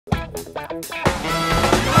Thanks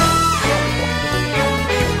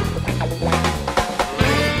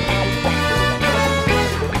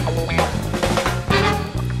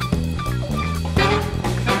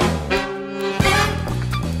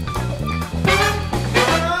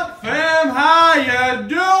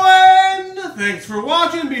for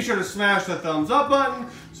watching. Be sure to smash the thumbs up button.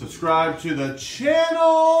 Subscribe to the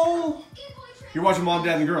channel. You're watching Mom,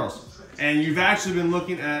 Dad, and Girls. And you've actually been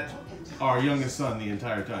looking at our youngest son the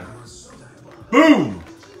entire time. Boom!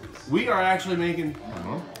 We are actually making...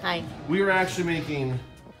 Hi. We are actually making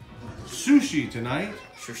sushi tonight.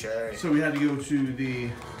 Sushi. So we had to go to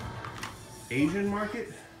the Asian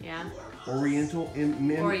market. Yeah. Oriental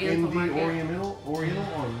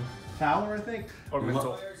on Fowler, I think.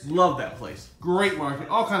 Oriental. Love that place. Great market.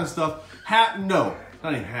 All kind of stuff. No,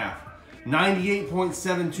 not even half.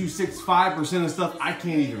 98.7265% of stuff I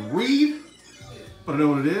can't even read, but I know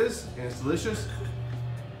what it is, and it's delicious.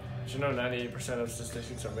 Did you know 98% of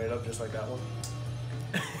statistics are made up just like that one?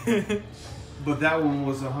 But that one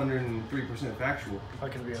was 103% factual. How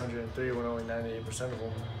can it be 103 when only 98% of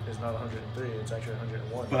them is not 103? It's actually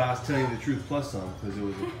 101. But I was telling you the truth plus some, because it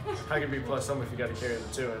was How can it be plus some if you got to carry the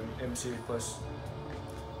 2 and MC plus...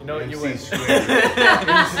 You know what, MC you win. squared.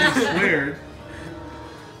 MC squared.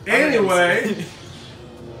 Anyway,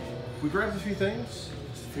 we grabbed a few things.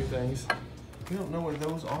 Just a few things. We don't know what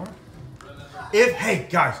those are. Hey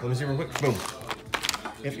guys, let me see real quick. Boom.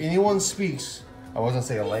 If anyone speaks, I wasn't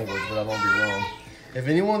saying a language, but I won't be wrong. If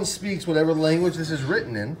anyone speaks whatever language this is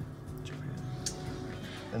written in,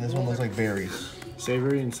 and this one looks like berries.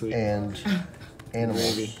 Savory and sweet. And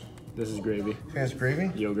animals. Gravy. This is gravy. That's gravy?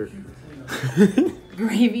 Yogurt.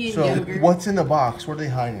 Gravy and yogurt. So, what's in the box? What are they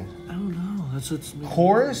hiding? I don't know. That's what's...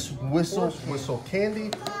 Chorus, whistle, candy.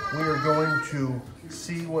 We are going to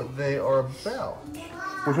see what they are about. Which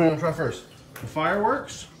one are you going to try first? The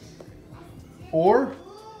fireworks? Or?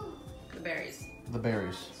 The berries. The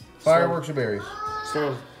berries. Fireworks or berries?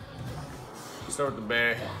 Start with the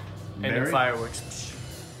berry. And Berry? the fireworks.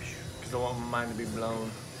 Because I want my mind to be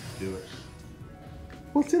blown. Do it.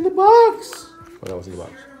 What's in the box? What else in the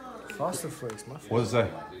box? Frosted Flakes, my favorite. What does it say?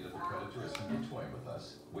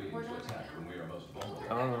 I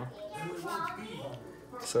don't know.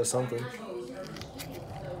 It says something.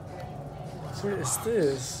 What is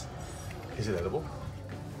this? Is it edible?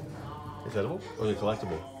 Is it edible? Or is it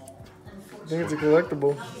collectible? I think it's a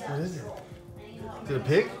collectible. What is it? Is it a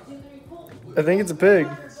pig? I think it's a pig.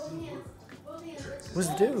 What's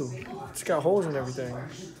it do? It's got holes and everything.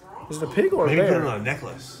 Is it a pig or a Maybe bear? put it on a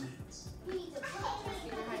necklace.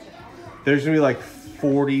 There's gonna be like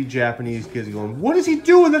 40 Japanese kids going, what is he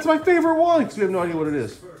doing? That's my favorite one! Because we have no idea what it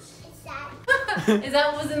is. Is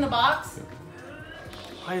that what was in the box?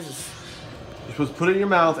 Why is this? You're supposed to put it in your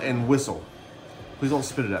mouth and whistle. Please don't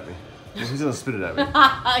spit it at me. He's gonna spit it at me. You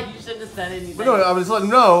shouldn't have said anything. But no, I'm just letting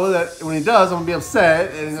him know that when he does, I'm gonna be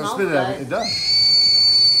upset and he's gonna spit it at me. good. It does.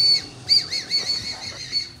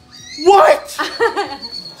 What?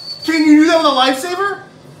 Can you do that with a lifesaver?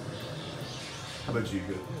 How about you,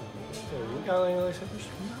 good? You got any lifesavers?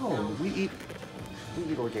 No, we eat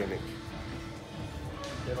organic.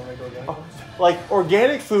 They don't make organic Oh, ones? like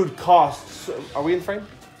organic food costs. Are we in frame?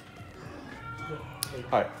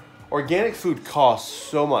 All right. Organic food costs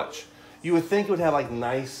so much. You would think it would have like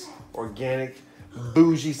nice, organic,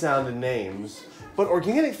 bougie sounding names. But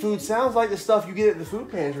organic food sounds like the stuff you get at the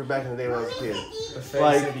food pantry back in the day when I was a kid.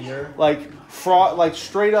 Like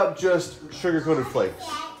straight up just sugar-coated flakes.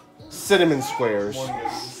 Cinnamon squares.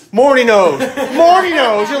 Morning O's. Morning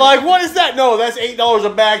O's. You're like, what is that? No, that's $8 a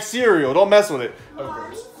bag cereal. Don't mess with it.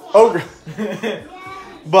 Ogre.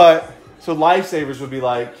 But, so lifesavers would be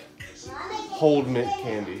like Hold Mint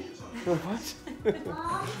candy. What?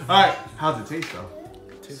 Alright, how's it taste though?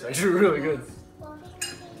 It tastes actually really good.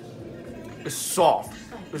 It's soft.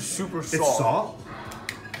 It's super soft. It's soft?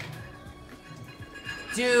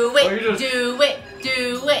 Do it, do it,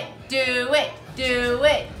 do it, do it, do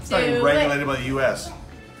it, It's not even regulated by the U.S.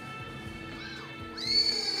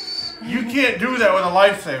 You can't do that with a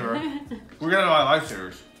lifesaver. We're gonna buy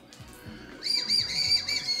lifesavers.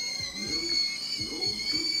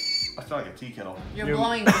 I feel like a tea kettle. You're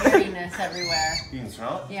blowing weariness everywhere. You can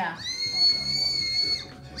smell it? Yeah.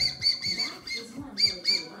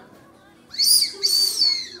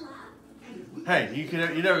 Hey, you've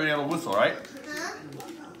never been able to whistle, right?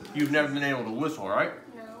 You've never been able to whistle, right?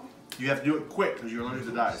 No. You have to do it quick because you're allergic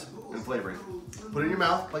to dyes and flavoring. Put it in your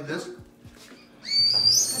mouth like this. Okay.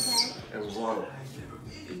 And blow.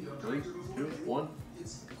 3, 2, 1.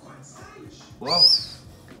 Blow.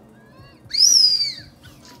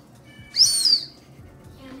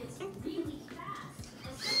 And it's really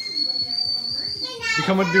fast.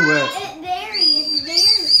 Become a duet. It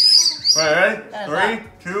varies. All right, ready?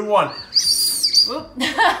 3, 2, 1. Oop.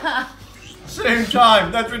 Same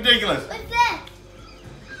time. That's ridiculous. What's this?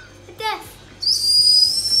 What's this?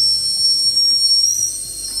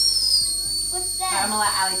 What's I'm that? gonna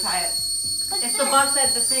let Allie try it. What's It's this? the box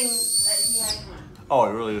that the thing that he had. Oh,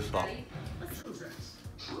 it really just stopped.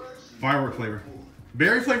 Firework flavor.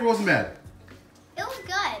 Berry flavor wasn't bad. It was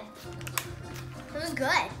good. It was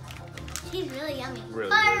good. She's really yummy. Really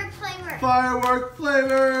Firework flavor. Firework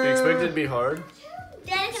flavor. You expected it to be hard?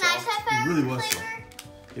 Daddy, can I try It firework really was flavor?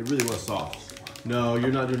 It really was soft. No,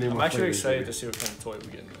 you're not doing any I'm more actually flavors, excited to baby. see what kind of toy we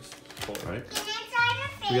get in this toy. Right? Can I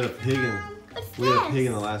try the We got a pig in. What's We had a this? pig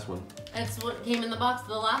in the last one. That's what came in the box for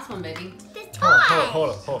the last one, baby. The toy. Hold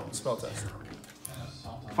on. Smell test.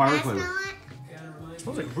 Firework Can I flavor. smell it? It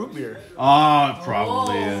smells like root beer. Oh, it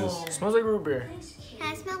probably Oh. is. It smells like root beer. Can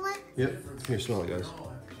I smell it? Yep. Here, smell it, guys.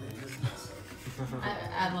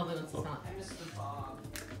 I love it. It's not.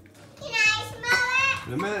 Can I smell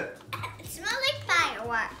In a minute. it? It smells like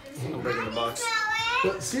fireworks. I'm breaking the box. Smell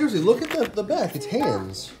it? But seriously, look at the back. It's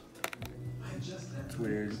hands. It's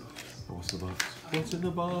weird. Oh, what's in the box? What's in the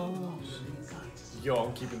box? Yo,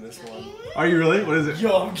 I'm keeping this one. Are you really? What is it?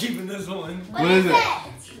 Yo, I'm keeping this one. What is it?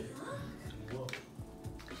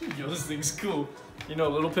 Yo, this thing's cool. You know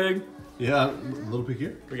Little Pig? Yeah, little pig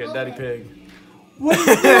here. We got Daddy Pig. What is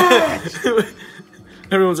that?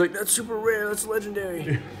 Everyone's like, that's super rare, that's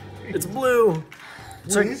legendary. It's blue.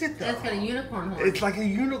 It's What like, is it though? That's got a unicorn horn. It's like a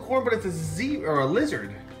unicorn, but it's a zebra or a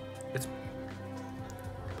lizard. it's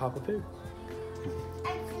Papa Pig.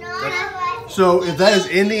 It's not. So if that is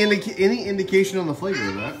any indication on the flavor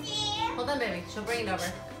of that. Hold on, baby. She'll bring it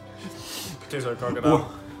over. Tastes like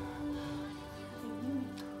crocodile.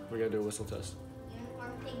 We gotta do a whistle test.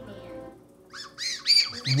 Unicorn pig man.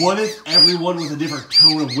 What if everyone with a different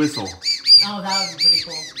tone of whistle? Oh, that would be pretty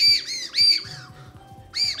cool.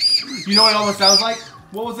 You know what it almost sounds like?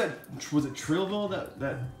 What was that? Was it Trillville?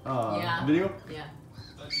 That Yeah. video? Yeah.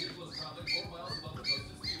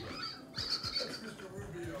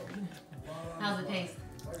 How's it taste?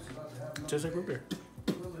 Tastes like root beer.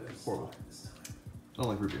 Horrible. I don't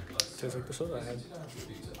like root beer. Tastes like the soda I had.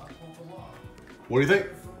 What do you think?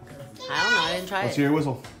 I don't know. I didn't try Let's it. hear your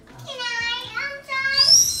whistle. Can I?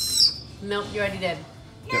 I'm Nope, you already did.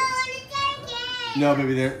 sorry. No, I'm taking. No,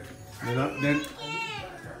 baby, they're not. They're.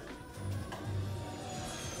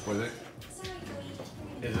 What is it?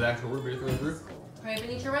 Is it actual root beer through and through? Hurry up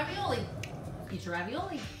and eat your ravioli. Eat your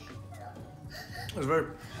ravioli. It's very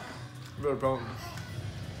potent.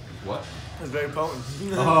 What? It's very potent.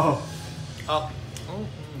 Oh. Oh.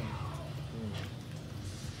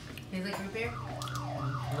 Tastes like root beer?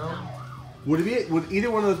 No. Would it be? Would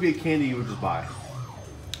either one of those be a candy you would just buy?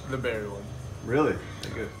 The berry one. Really?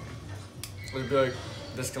 They're good. It'd be like,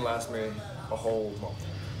 this can last me a whole month.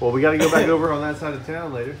 Well, we got to go back over on that side of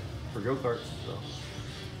town later for go-karts. So.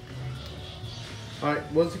 All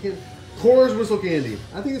right, once again, Coors Whistle Candy.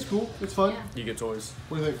 I think it's cool. It's fun. Yeah. You get toys.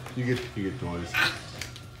 What do you think? You get toys.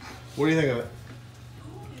 What do you think of it?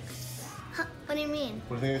 Huh, what do you mean?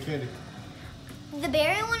 What do you think of candy? The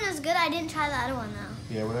berry one was good. I didn't try the other one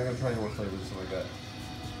though. Yeah, we're not gonna try any more flavors and stuff like that.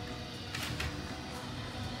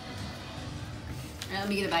 All right, let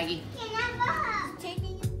me get a baggie.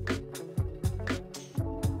 Taking you.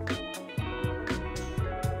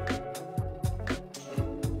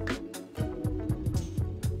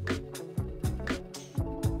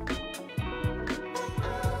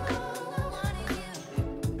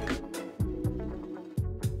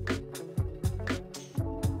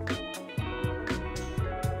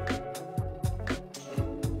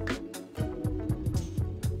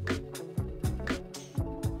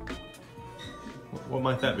 What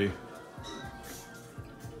might that be?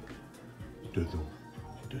 A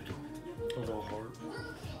little heart.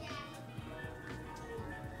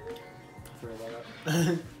 I forgot about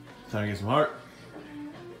that. Time to get some heart.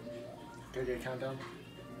 Can I get a countdown?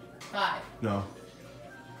 5. No.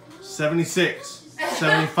 76,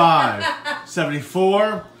 75,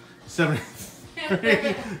 74,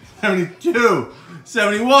 73, 72,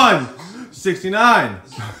 71, 69.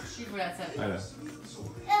 She forgot 7. I know.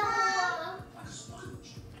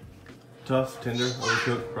 Tough, tender,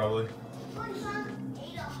 overcooked, probably.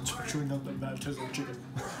 It's actually not that bad. It tastes like chicken.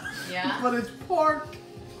 Yeah? But it's pork.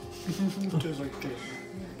 It tastes like chicken.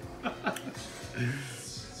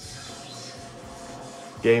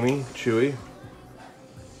 Gamey, chewy.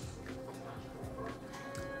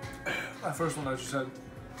 That first one I just had.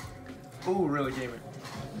 Ooh, really gamey.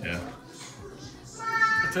 Yeah.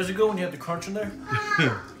 It tastes good when you have the crunch in there.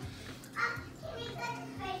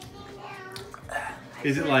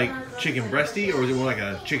 Is it like chicken breasty or is it more like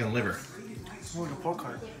a chicken liver? It's more like a pork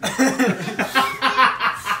heart.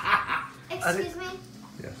 Excuse me?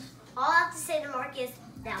 Yes. All I have to say to Mark is,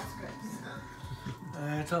 that was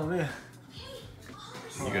gross. Tell me.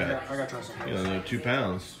 You got, I got to try something. you know, 2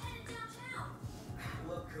 pounds.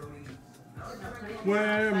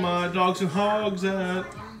 Where are my dogs and hogs at?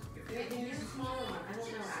 You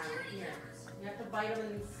have to bite them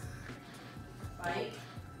and bite.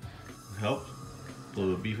 Help. A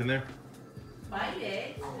little bit of beef in there. Bite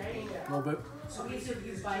it. There you A go. little bit. Okay, so if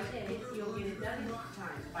you bite it, you'll get it done in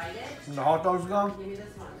time. Bite it. And the hot dogs gone? Give me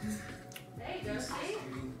this one. There you go, see?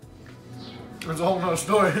 There's a whole nother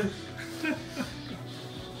story. You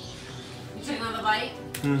took another bite?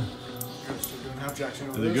 Half Jackson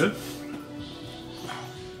over Is it this. good?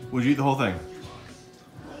 Would you eat the whole thing?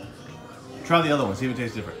 Try the other one, see if it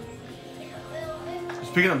tastes different.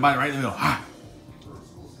 Just pick it up and bite it right in the middle. Ah.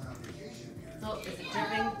 Oh, is it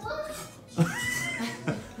dripping?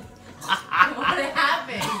 What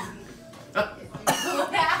happened?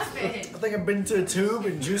 What happened? I think I've been to a tube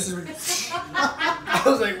and juices were... I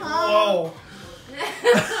was like, whoa.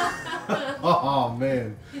 Oh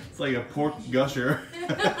man, it's like a pork gusher.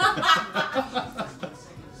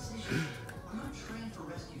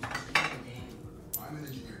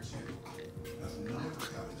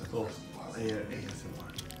 Oh, ASMR.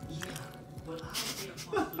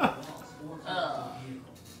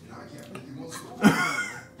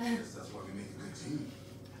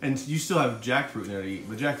 And you still have jackfruit in there to eat,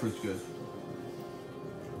 but jackfruit's good.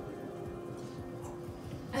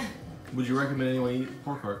 Would you recommend anyone eat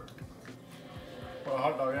pork heart? Well, a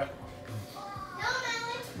hot dog, yeah.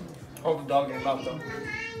 Hold the dog in your mouth, though.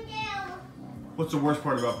 What's the worst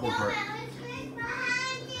part about pork heart?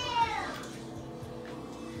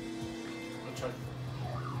 I'll try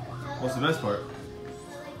What's the best part?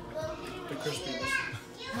 the crispiness.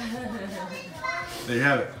 There you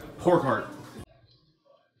have it. Pork heart.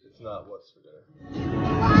 It's not what's for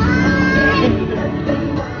dinner.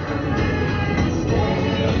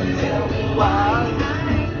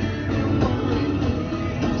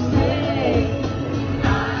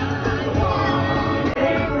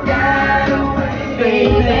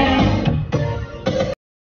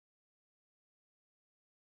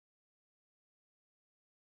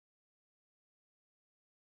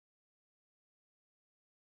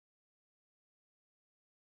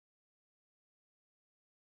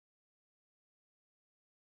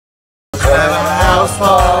 Have a house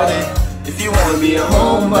party. If you wanna be a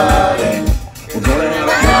homebody, we're gonna have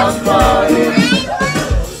a house party.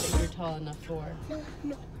 You're tall enough for.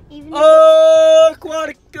 Oh,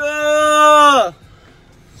 Aquatica!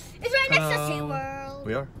 It's right next to SeaWorld.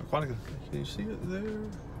 We are. Aquatica. Can you see it there?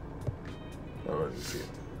 Oh, let me see it.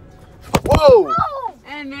 Whoa!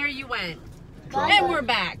 And there you went. Bye. And we're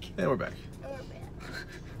back. And we're back.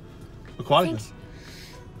 Aquatica.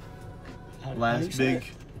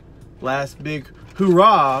 Last big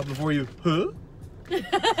hoorah before you, huh?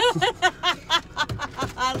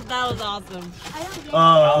 That was awesome. I don't get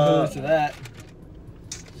I'll go to that.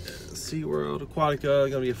 SeaWorld, Aquatica,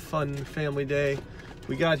 gonna be a fun family day.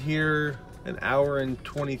 We got here an hour and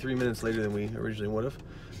 23 minutes later than we originally would have.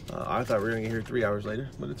 I thought we were gonna get here 3 hours later,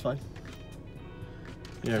 but it's fine.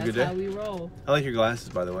 You have a good That's how day? we roll. I like your glasses,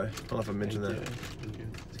 by the way. I don't know if I mentioned that.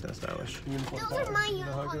 It's kind of stylish. Those are my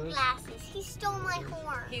unicorn glasses. He stole my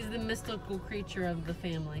horn. He's the mystical creature of the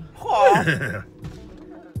family.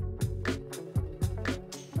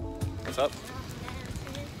 What's up?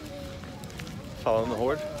 Following the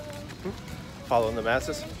horde? Following the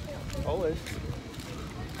masses? Always.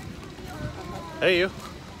 Hey, you.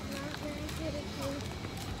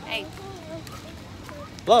 Hey,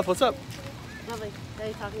 Love, what's up? lovely.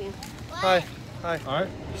 Nice talking to you. Hi. Hi. All right.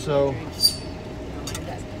 So,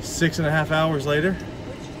 6.5 hours later,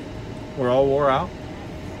 we're all wore out.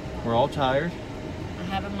 We're all tired. I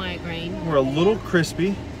have a migraine. We're a little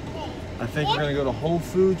crispy. I think we're gonna go to Whole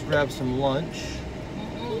Foods, grab some lunch,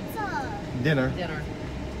 Pizza. dinner,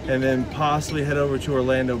 and then possibly head over to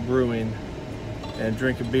Orlando Brewing and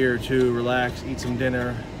drink a beer or two, relax, eat some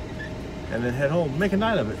dinner, and then head home. Make a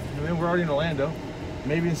night of it. I mean, we're already in Orlando.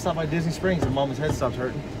 Maybe stop by Disney Springs if Mama's head stops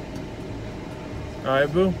hurting. All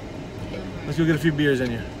right, boo. Let's go get a few beers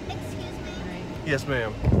in you. Excuse me. Yes,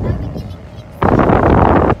 ma'am. Are we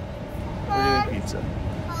We're getting pizza.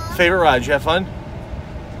 Favorite ride? Did you have fun?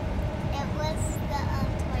 It was the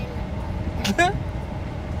toilet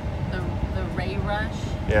one. The Ray Rush.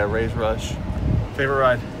 Yeah, Ray's Rush. Favorite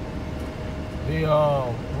ride? The,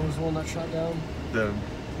 what was the one that shot down? The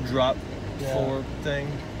drop Yeah. floor thing.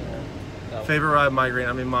 Yeah. Favorite ride, migraine.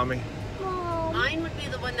 I mean, mommy. Mine would be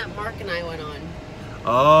the one that Mark and I went on.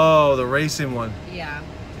 Oh, the racing one. Yeah.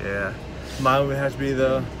 Yeah. Mine would have to be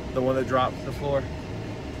the one that dropped to the floor.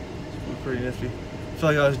 It's pretty nifty. I feel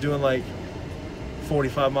like I was doing like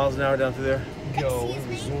 45 miles an hour down through there. Yo, we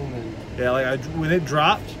were zooming. Yeah, like when it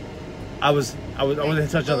dropped, I wasn't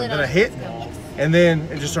touch nothing. Then I hit, and then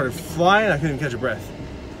it just started flying. I couldn't even catch a breath.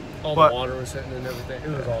 All But- the water was hitting and everything.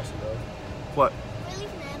 It was awesome though. What? We're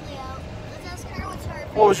leaving Natalie out. Let's ask her what's her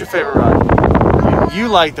What was your favorite ride? You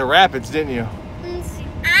liked the rapids, didn't you?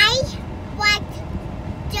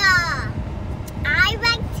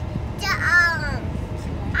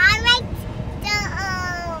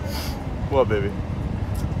 What, baby? Did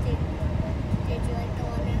you like the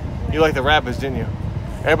one? You liked the rapids, didn't you?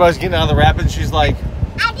 Everybody's getting out of the rapids. She's like,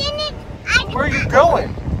 I didn't. where are you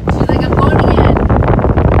going? She's like, I'm going again.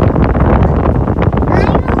 I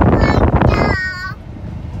don't like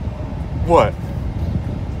What?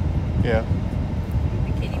 Yeah.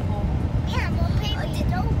 The kiddie pool. Yeah, well, baby,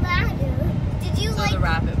 don't matter. Did you So like the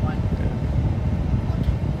rapid one.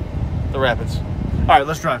 The rapids. All right,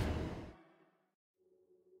 let's drive.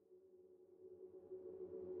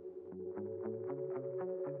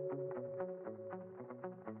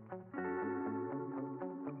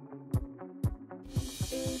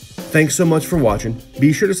 Thanks so much for watching.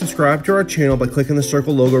 Be sure to subscribe to our channel by clicking the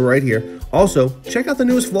circle logo right here. Also, check out the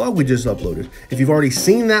newest vlog we just uploaded. If you've already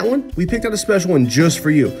seen that one, we picked out a special one just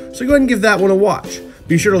for you. So go ahead and give that one a watch.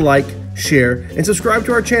 Be sure to like, share, and subscribe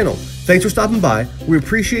to our channel. Thanks for stopping by. We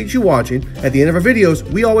appreciate you watching. At the end of our videos,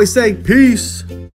 we always say, peace.